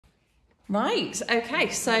Right, okay,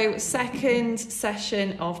 so second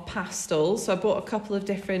session of pastels. So I bought a couple of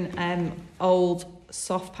different old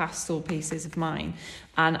soft pastel pieces of mine,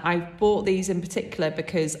 and I bought these in particular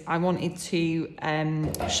because I wanted to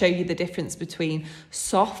show you the difference between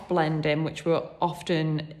soft blending, which we're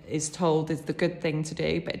often is told is the good thing to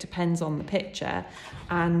do, but it depends on the picture,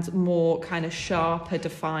 and more kind of sharper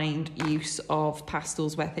defined use of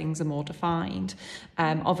pastels where things are more defined.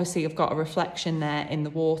 Obviously I've got a reflection there in the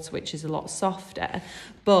water, which is a lot softer,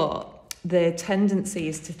 but the tendency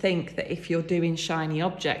is to think that if you're doing shiny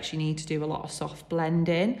objects, you need to do a lot of soft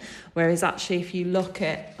blending. Whereas actually, if you look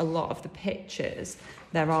at a lot of the pictures,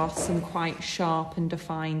 there are some quite sharp and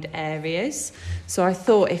defined areas. So I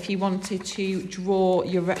thought if you wanted to draw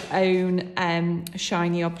your own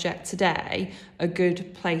shiny object today, a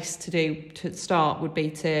good place to start would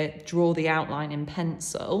be to draw the outline in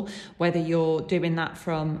pencil, whether you're doing that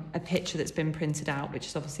from a picture that's been printed out, which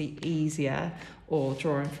is obviously easier, or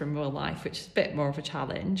drawing from real life, which is a bit more of a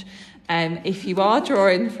challenge. If you are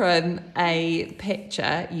drawing from a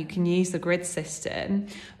picture, you can use the grid system,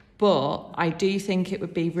 but I do think it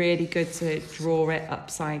would be really good to draw it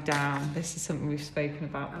upside down. This is something we've spoken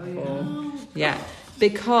about before. Yeah,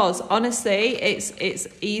 because honestly, it's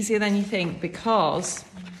easier than you think, because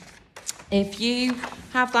if you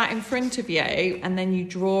have that in front of you and then you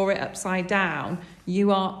draw it upside down,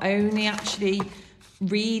 you are only actually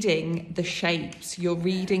reading the shapes. Your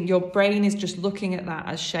brain is just looking at that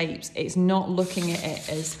as shapes. It's not looking at it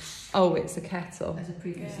as, oh, it's a kettle. As a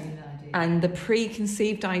preconceived idea. And the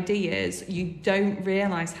preconceived ideas, you don't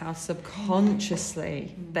realise how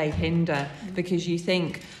subconsciously they hinder, because you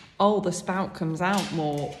think, oh, the spout comes out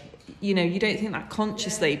more. You know, you don't think that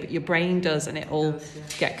consciously, but your brain does, and it'll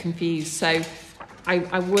get confused. So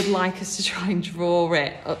I would like us to try and draw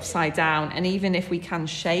it upside down, and even if we can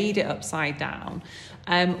shade it upside down.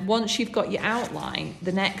 Once you've got your outline,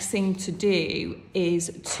 the next thing to do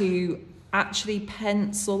is to actually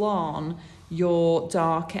pencil on your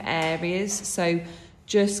darker areas. So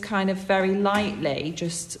just kind of very lightly,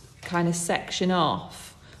 just kind of section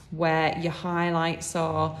off where your highlights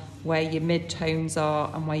are, where your mid-tones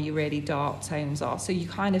are, and where your really dark tones are. So you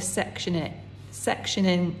kind of sectioning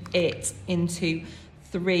it into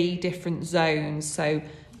 3 different zones. So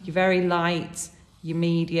your very light, your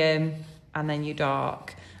medium, and then your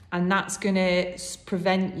dark. And that's going to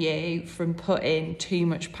prevent you from putting too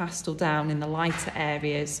much pastel down in the lighter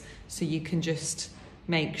areas, so you can just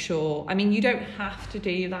make sure, I mean, you don't have to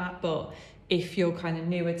do that, but if you're kind of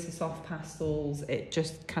newer to soft pastels, it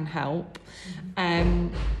just can help.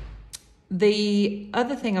 The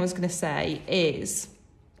other thing I was going to say is,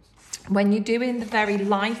 when you're doing the very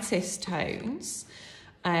lightest tones,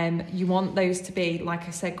 you want those to be, like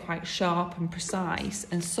I said, quite sharp and precise,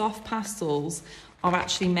 and soft pastels are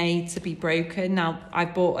actually made to be broken. Now, I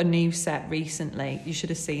bought a new set recently. You should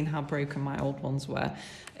have seen how broken my old ones were.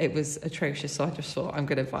 It was atrocious, so I just thought I'm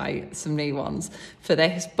going to buy some new ones for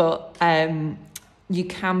this. But you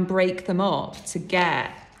can break them up to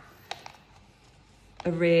get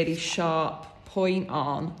a really sharp point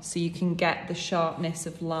on, so you can get the sharpness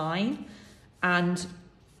of line. And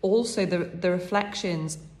also the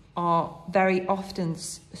reflections are very often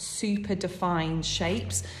super defined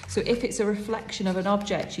shapes. So if it's a reflection of an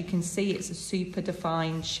object, you can see it's a super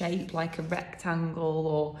defined shape, like a rectangle,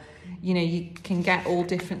 or, you know, you can get all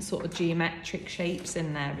different sort of geometric shapes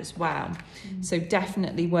in there as well. So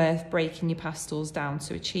definitely worth breaking your pastels down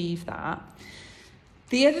to achieve that.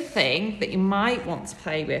 The other thing that you might want to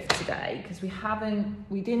play with today, because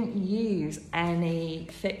we didn't use any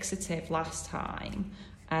fixative last time.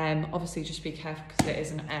 Obviously just be careful because it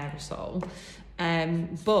is an aerosol.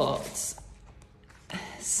 But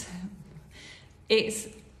it's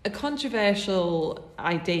a controversial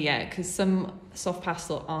idea, because some soft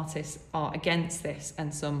pastel artists are against this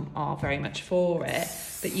and some are very much for it.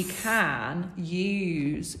 But you can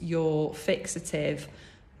use your fixative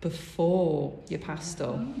before your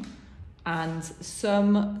pastel. And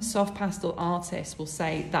some soft pastel artists will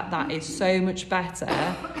say that that is so much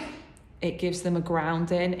better. It gives them a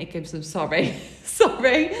grounding. It gives them,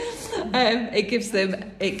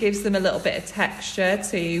 it gives them a little bit of texture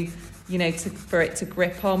to, you know, for it to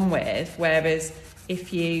grip on with. Whereas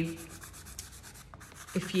if you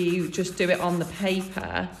just do it on the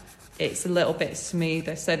paper, it's a little bit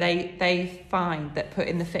smoother. So they find that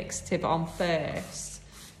putting the fixative on first.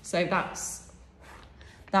 So that's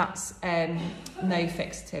no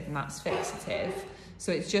fixative and that's fixative.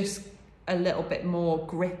 So it's just a little bit more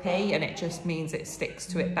grippy, and it just means it sticks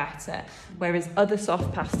to it better. Whereas other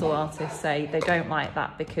soft pastel artists say they don't like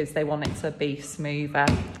that because they want it to be smoother.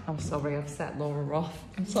 I'm sorry, I've set Laura off.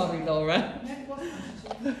 I'm sorry, Laura.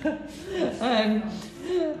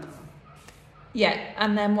 Yeah,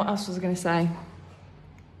 and then what else was I going to say?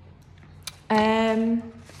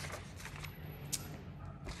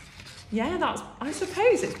 Yeah, I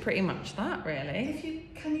suppose it's pretty much that, really.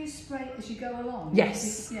 Can you spray as you go along?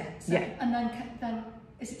 Yes. Yeah. And then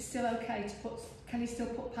is it still okay to put? Can you still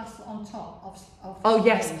put pastel on top of Oh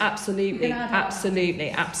yes, absolutely,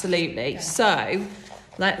 absolutely. Yeah. So,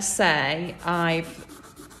 let's say I've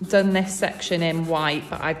done this section in white,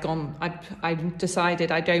 but I've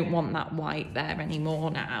decided I don't want that white there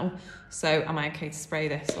anymore now. So, am I okay to spray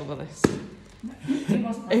this over this?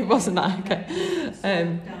 It wasn't that.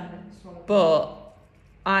 Okay. But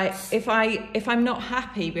if I'm not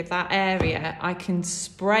happy with that area, I can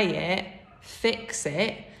spray it, fix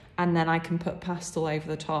it, and then I can put pastel over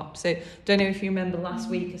the top. So don't know if you remember last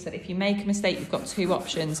week I said if you make a mistake, you've got two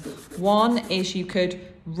options. One is you could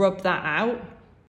rub that out